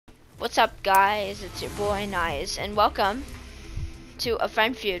What's up, guys? It's your boy Nice, and welcome to a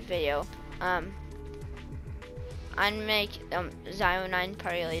friend feud video. I'm make Zio 9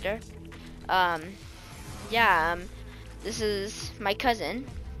 party leader. Yeah. This is my cousin.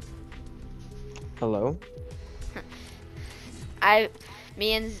 Hello.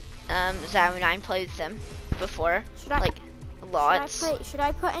 Me and Zio 9 played with them before, like lots. Should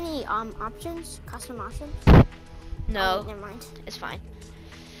I put any options, custom options? No, oh, never mind. It's fine.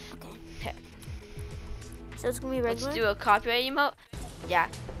 Okay. So it's gonna be regular. Let's do a copyright emote. Yeah,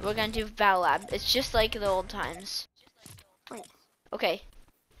 we're gonna do Battle Lab. It's just like the old times. Wait. Okay.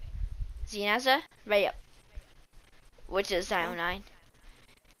 Zinaza, right up. Which is Zio 9.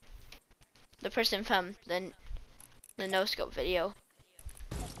 The person from the no scope video.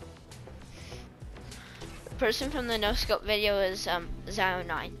 The person from the no scope video is Zio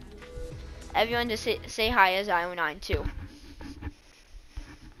 9. Everyone just say hi as Zio 9 too.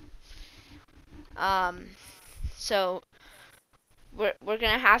 So we're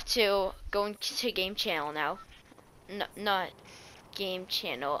gonna have to go into game channel now. No, not game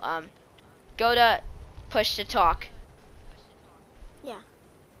channel. Go to push to talk. Yeah.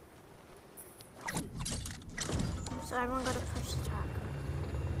 So everyone go to push to talk.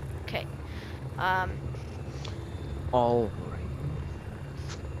 Okay. All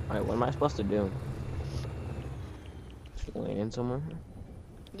right. What am I supposed to do? Just land somewhere?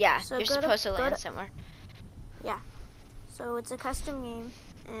 Yeah, so you're supposed to land somewhere. Yeah. So it's a custom game,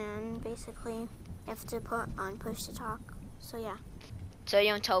 and basically you have to put on push to talk. So yeah. So you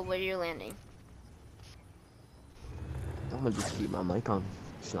don't tell where you're landing. I'm gonna just keep my mic on.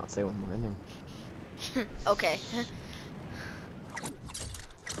 Just not say when I'm landing. Okay.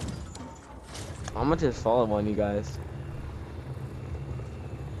 I'm gonna just follow one of you guys.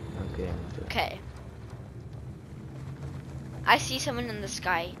 Okay. Okay. I see someone in the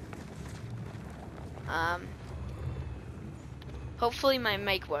sky. Hopefully my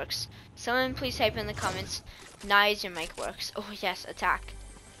mic works. Someone please type in the comments, nice your mic works. Oh yes, attack.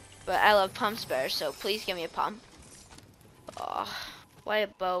 But I love pump spares, so please give me a pump. Oh, why a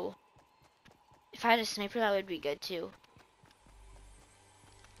bow? If I had a sniper, that would be good too.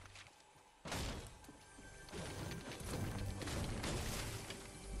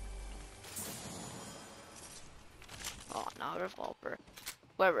 Oh, no, revolver.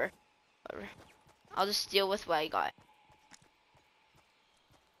 Whatever. I'll just deal with what I got.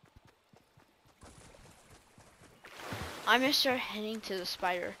 I'm gonna start heading to the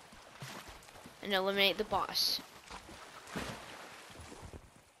spider and eliminate the boss.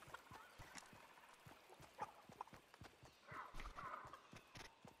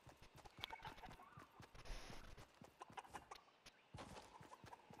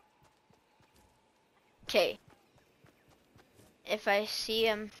 Okay. If I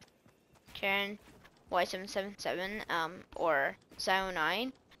see Karen Y777 or Zio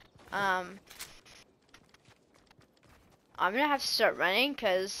 9, I'm gonna have to start running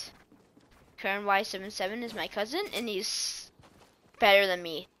because Karen Y77 is my cousin and he's better than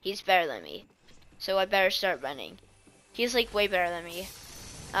me. So I better start running. He's like way better than me.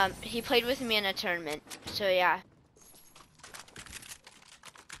 He played with me in a tournament. So yeah.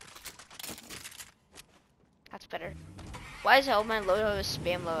 That's better. Why is all my loadout a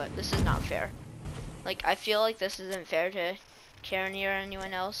spam loadout? This is not fair. Like, I feel like this isn't fair to Karen or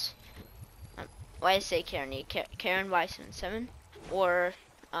anyone else. Why I say Karen Y77 or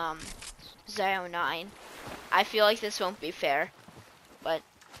Zio 9. I feel like this won't be fair. But,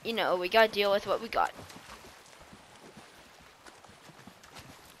 you know, we gotta deal with what we got.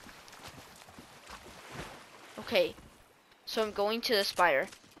 Okay, so I'm going to the spire.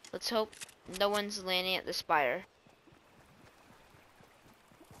 Let's hope no one's landing at the spire.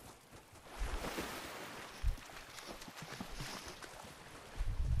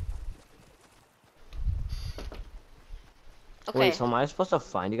 Okay. Wait, so am I supposed to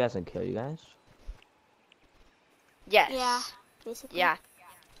find you guys and kill you guys? Yes. Yeah, basically. Yeah.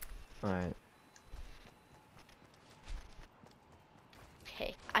 Alright.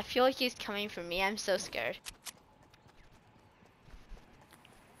 Okay. I feel like he's coming for me. I'm so scared.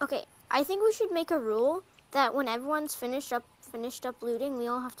 Okay, I think we should make a rule that when everyone's finished up looting, we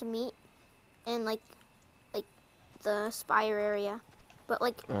all have to meet in like the spire area, but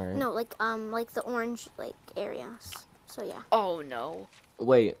like no, like the orange areas. So yeah. Oh no.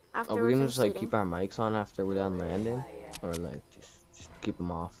 Wait, After are we gonna just like looting. keep our mics on after we're done landing? Or like just keep them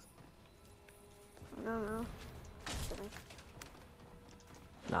off? I don't know.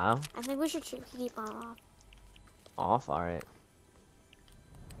 No? I think we should keep on off. Off? Alright.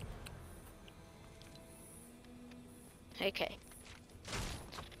 Okay.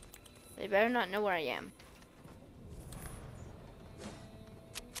 They better not know where I am.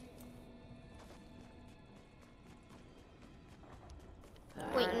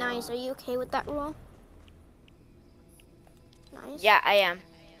 Wait, Nice, are you okay with that rule? Nice. Yeah, I am.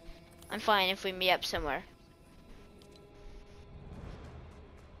 I'm fine if we meet up somewhere.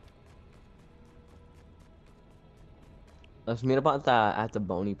 Let's meet up at the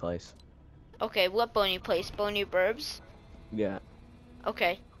Boney place. Okay, what Boney place? Boney Burbs? Yeah.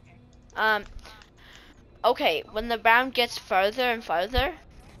 Okay. Okay, when the round gets farther and farther,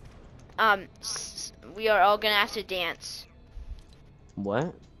 we are all gonna have to dance.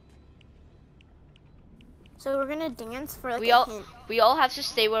 What? So we're gonna dance for like We a all hint. we all have to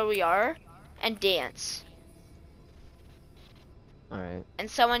stay where we are and dance. All right. And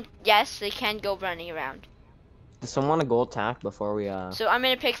someone, yes, they can go running around. Does someone want to go attack before we So I'm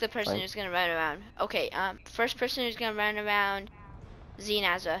gonna pick the person Right. who's gonna run around. Okay, first person who's gonna run around,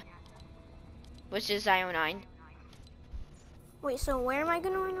 Zinaza, which is Zio9. Wait, so where am I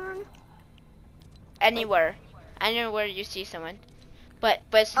gonna run around? Anywhere you see someone, but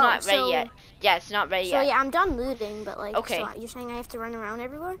it's Oh, not ready so- yet. Yeah, it's not ready So yet. yeah, I'm done looting, but like, Okay. so you're saying I have to run around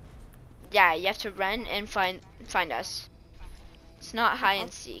everywhere? Yeah, you have to run and find us. It's not hide Okay.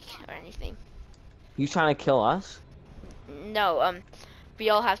 and seek or anything. You trying to kill us? No, we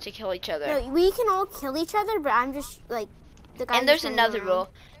all have to kill each other. No, we can all kill each other, but I'm just like the guy. And there's who's running another around. rule: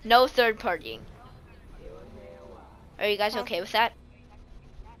 no third partying. Are you guys Okay. okay with that?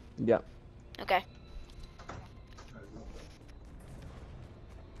 Yep. Okay.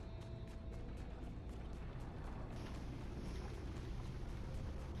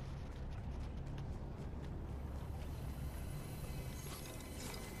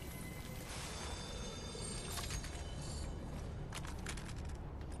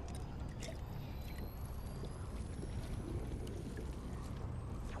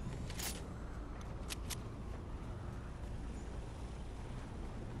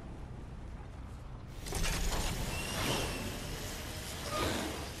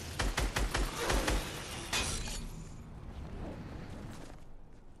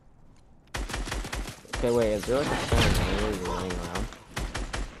 Okay, wait. Is there like a phone really running around?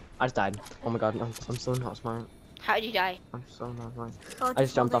 I just died. Oh my god, I'm so not smart. How'd you die? I'm so not smart. Oh, I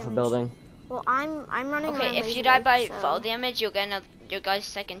just jumped off a damage. building. Well, I'm running around. Okay, if laser you die by light, so- fall damage, you'll get your guys'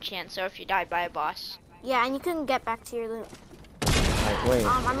 second chance. Or if you die by a boss. Yeah, and you can get back to your loot. Like, wait.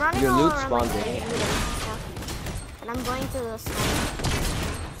 I'm running Your all loot around spawned like, in. looting and stuff. And I'm going to the sky.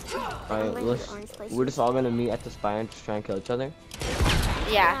 Alright, going to the let's. orange place. We're just all gonna meet at the spire and just try and kill each other.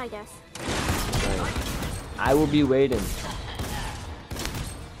 Yeah, Yeah. I guess. Alright. I will be waiting.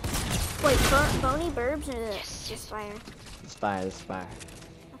 Wait, Boney Burbs or the Yes, yes. Spire? The spire.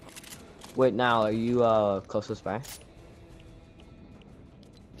 Wait, now are you close to the spire?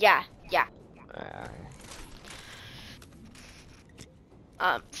 Yeah. Alright.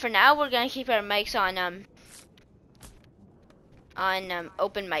 For now, we're gonna keep our mics on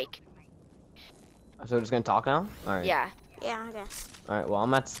open mic. So we're just gonna talk now? Alright. Yeah. Yeah, I guess. Alright, well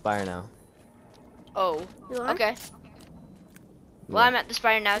I'm at the spire now. Oh. You are? Okay. Well, I'm at the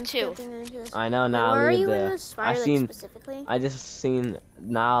spire now too. I know now. Where are looted you in the. the Spire, I like, seen. specifically? I just seen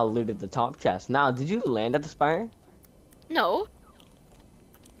now looted the top chest. Now, did you land at the spire? No.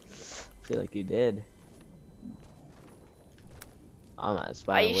 I feel like you did. I'm at the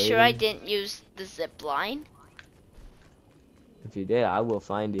spire. Are you sure I waiting. didn't use the zip line? If you did, I will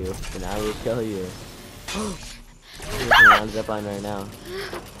find you and I will kill you. You're looking around the zipline right now.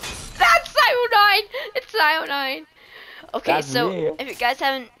 That's Zio9! It's Zio9! Okay, That's so me. if you guys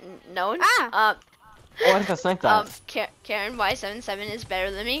haven't known, Ah! Oh, I just got sniped at. Karen Y77 is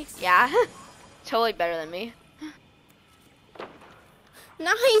better than me. Yeah. Totally better than me. Nice,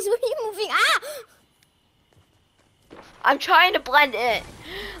 where are you moving? Ah! I'm trying to blend in.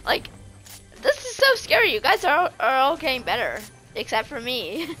 Like, this is so scary. You guys are all getting better. Except for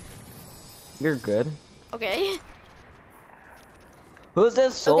me. You're good. Okay. Who's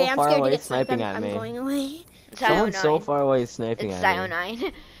this so Okay, I'm far scared to away get sniped. sniping at I'm me? going away. Someone's so Zio9. far away sniping It's at me.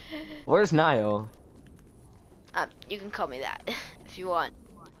 Zio9. Where's Nio? You can call me that if you want.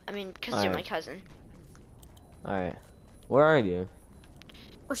 I mean, because you're my Alright. cousin. Alright. Where are you?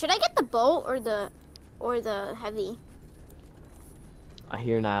 Or should I get the bolt or the heavy? I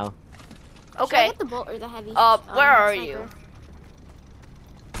hear Nile. Should I Okay. get the bolt or the heavy? Where are sniper? you?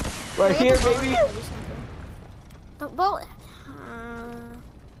 Right Should I here, get the bolt or baby! the heavy sniper? The bolt.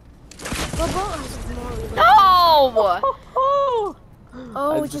 The bolt has more reload. No!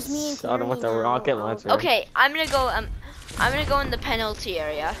 Oh, I just me and shot him with a Carrie now. rocket Oh. launcher. Okay, I'm gonna go in the penalty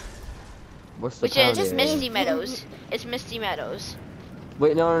area, What's the which is penalty? Misty Meadows. It's Misty Meadows.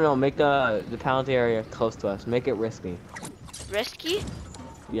 Wait, no. Make the penalty area close to us. Make it risky. Risky?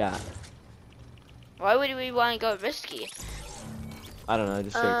 Yeah. Why would we want to go risky? I don't know.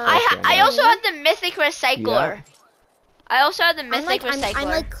 Just straight Uh, closer. I guess. also have the mythic recycler. Yeah? I also have the mythic I'm recycler.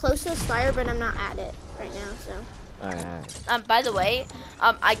 like close to the spire, but I'm not at it right now. So. Alright. By the way,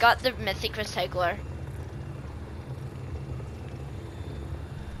 I got the mythic recycler.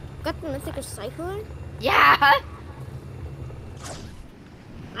 Got the mythic recycler? Yeah.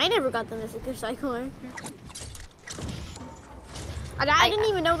 I never got the mythic recycler. I didn't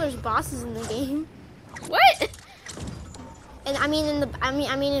even know there's bosses in the game. What? And I mean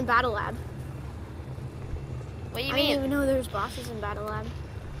in Battle Lab. What do you I mean? didn't even know there's bosses in Battle Lab.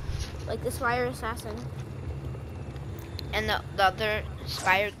 Like the Spire Assassin. And the other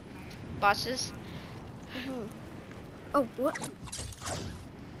Spire bosses? Mm-hmm. Oh, what?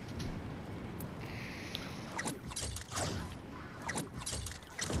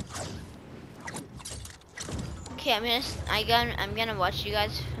 Okay, I'm gonna watch you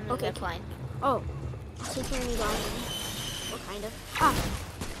guys from the Okay. zip line. Oh. Security guard. What kind of? Ah.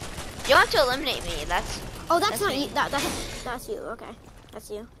 You don't have to eliminate me. That's Oh, that's That's not me. you. That's you. Okay. That's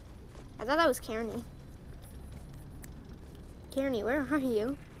you. I thought that was Kearney. Kearney, where are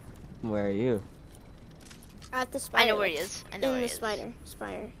you? Where are you? At the spider. I know where he is. I know In where the he is.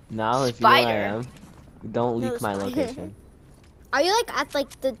 spider. Now, if you know where I Spider. am, don't No, leak the my spider. location. Are you like at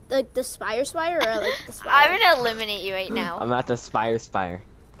like the spire or like the spider? I'm gonna eliminate you right now. I'm at the spire.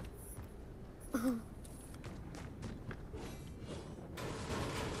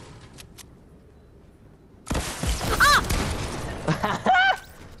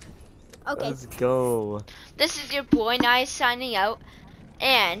 Okay. Let's go. This is your boy Nice signing out,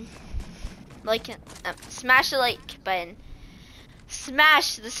 and smash the like button,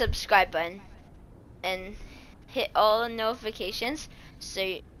 smash the subscribe button, and hit all the notifications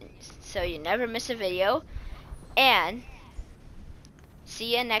so you never miss a video. And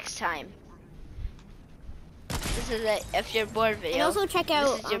see you next time. This is a if you're bored video. And also check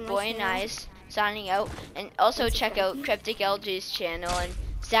out. This is your my boy channel. Nice signing out, and also And check subscribe. out Cryptic LG's channel and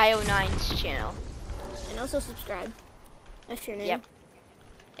Zio9's channel. And also subscribe. If you're new. Yep.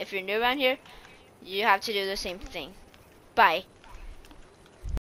 If you're new around here, you have to do the same thing. Bye.